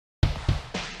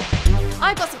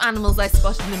I've got some animals I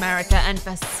spotted in America, and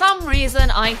for some reason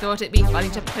I thought it'd be funny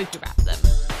to Pokérap them.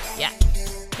 Yeah,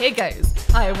 here goes.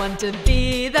 I want to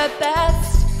be the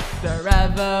best there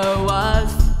ever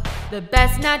was, the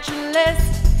best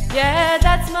naturalist, yeah,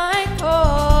 that's my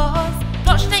cause.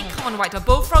 Blotch snake, common white dog,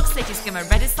 bullfrog, slaty skimmer,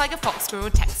 reddish tiger, fox, squirrel,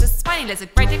 Texas, spiny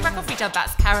lizard, great dane, grackle, feature,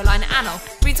 bats, Carolina anole,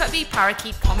 green stripe bee,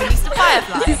 parakeet, common Easter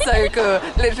firefly. This is so cool.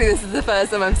 Literally, this is the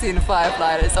first time I've seen a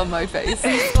firefly and it's on my face.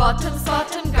 Spot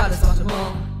 'em, gotta spot 'em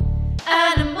all.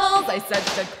 Animals I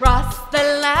searched across the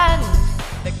land,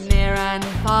 look near and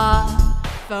far,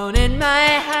 phone in my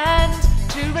hand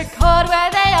to record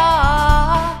where they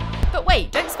are. But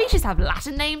wait, don't species have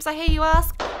Latin names, I hear you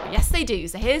ask? Well, yes they do,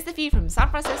 so here's the few from San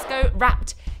Francisco,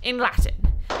 wrapped in Latin.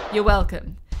 You're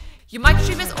welcome.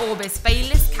 Eumicrotubus orbis,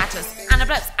 Felis, Catus,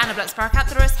 Anableps,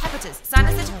 Paracantherus, Hepatus,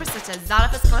 Sanus Priscitus,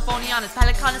 Xalophus californianus,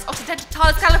 Pelicanus,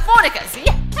 Occidentalis californicus.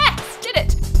 Yes, did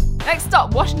it! Next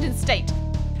stop, Washington State.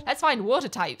 Let's find water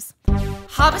types.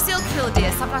 Harbour seal,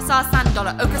 killdeer, sunflower, sand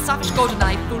dollar, ochre, starfish,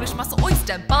 goldeneye, foolish mussel,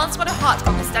 oyster, barn swallow,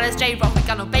 heartcock, Stellas, jade, rock,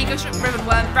 gunnel, bago, shrimp, ribbon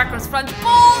worm, breadcrumbs, front,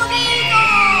 bald eagle!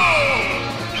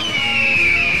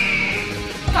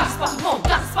 Gotta spot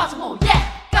 'em all,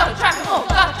 yeah! Gotta track 'em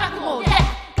all,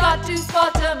 yeah! Got to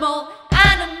spot 'em all,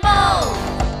 animals!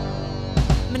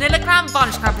 Manila clam,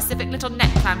 varnish crab, Pacific little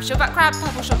neck clam, shellback crab,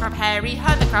 purple shore crab, hairy,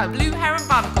 hermit crab, blue heron,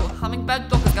 barnacle, hummingbird,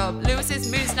 dorcas gull, Lewis's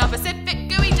moon snail, Pacific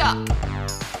gooey duck.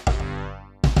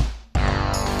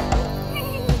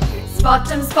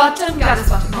 Spot 'em, gotta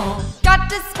spot 'em all. Got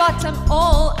to spot 'em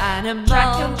all, animals.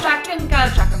 Track 'em,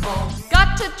 gotta track 'em all.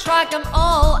 Got to track 'em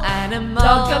all, animals.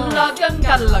 Log 'em,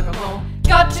 gotta log 'em all.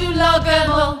 Got to log 'em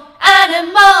all,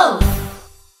 animals.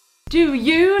 Do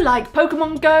you like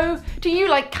Pokemon Go? Do you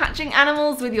like catching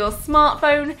animals with your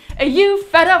smartphone? Are you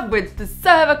fed up with the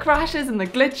server crashes and the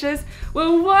glitches?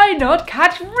 Well, why not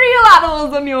catch real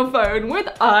animals on your phone with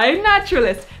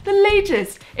iNaturalist, the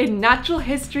latest in natural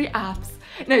history apps?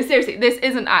 No, seriously, this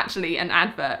isn't actually an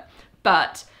advert,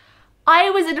 but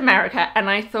I was in America and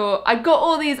I thought I got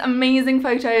all these amazing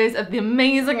photos of the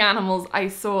amazing animals I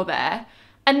saw there.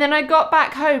 And then I got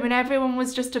back home and everyone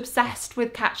was just obsessed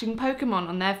with catching Pokemon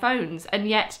on their phones. And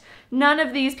yet none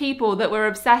of these people that were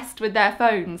obsessed with their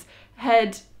phones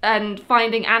and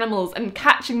finding animals and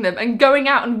catching them and going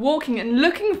out and walking and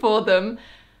looking for them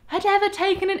had ever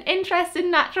taken an interest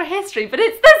in natural history, but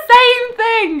it's the same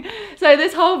thing! So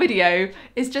this whole video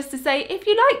is just to say, if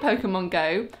you like Pokemon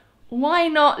Go, why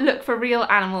not look for real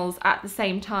animals at the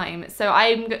same time? So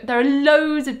there are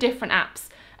loads of different apps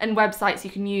and websites you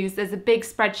can use. There's a big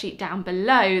spreadsheet down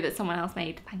below that someone else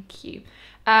made, thank you.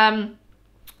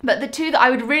 But the two that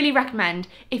I would really recommend,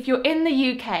 if you're in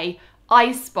the UK,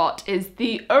 iSpot is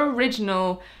the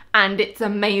original and it's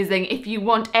amazing. If you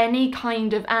want any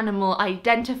kind of animal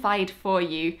identified for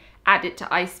you, add it to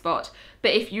iSpot.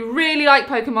 But if you really like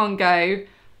Pokemon Go,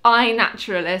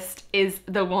 iNaturalist is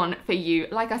the one for you.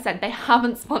 Like I said, they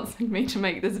haven't sponsored me to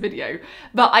make this video,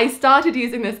 but I started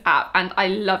using this app and I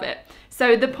love it.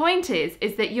 So the point is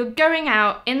that you're going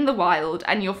out in the wild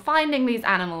and you're finding these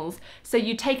animals. So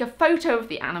you take a photo of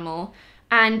the animal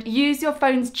and use your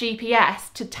phone's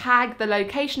GPS to tag the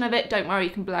location of it. Don't worry, you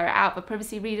can blur it out for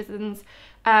privacy reasons.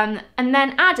 And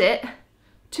then add it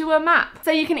to a map.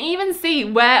 So you can even see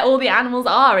where all the animals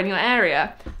are in your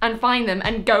area and find them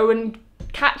and go and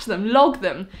catch them, log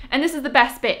them. And this is the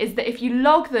best bit, is that if you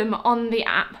log them on the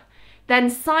app, then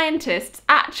scientists,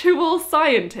 actual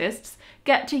scientists,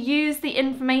 get to use the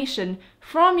information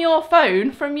from your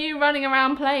phone, from you running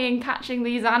around playing, catching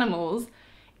these animals,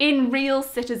 in real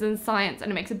citizen science,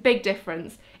 and it makes a big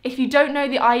difference. If you don't know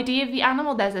the ID of the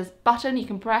animal, there's this button you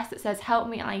can press that says help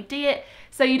me ID it,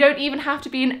 so you don't even have to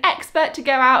be an expert to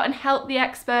go out and help the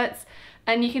experts,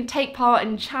 and you can take part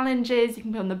in challenges, you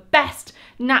can become the best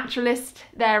naturalist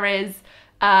there is,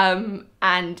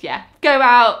 and yeah, go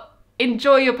out,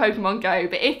 enjoy your Pokemon Go,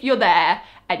 but if you're there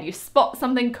and you spot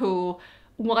something cool,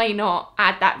 why not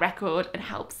add that record and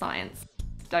help science?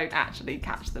 Don't actually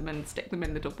catch them and stick them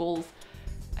in little balls.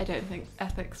 I don't think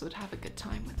ethics would have a good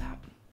time with that.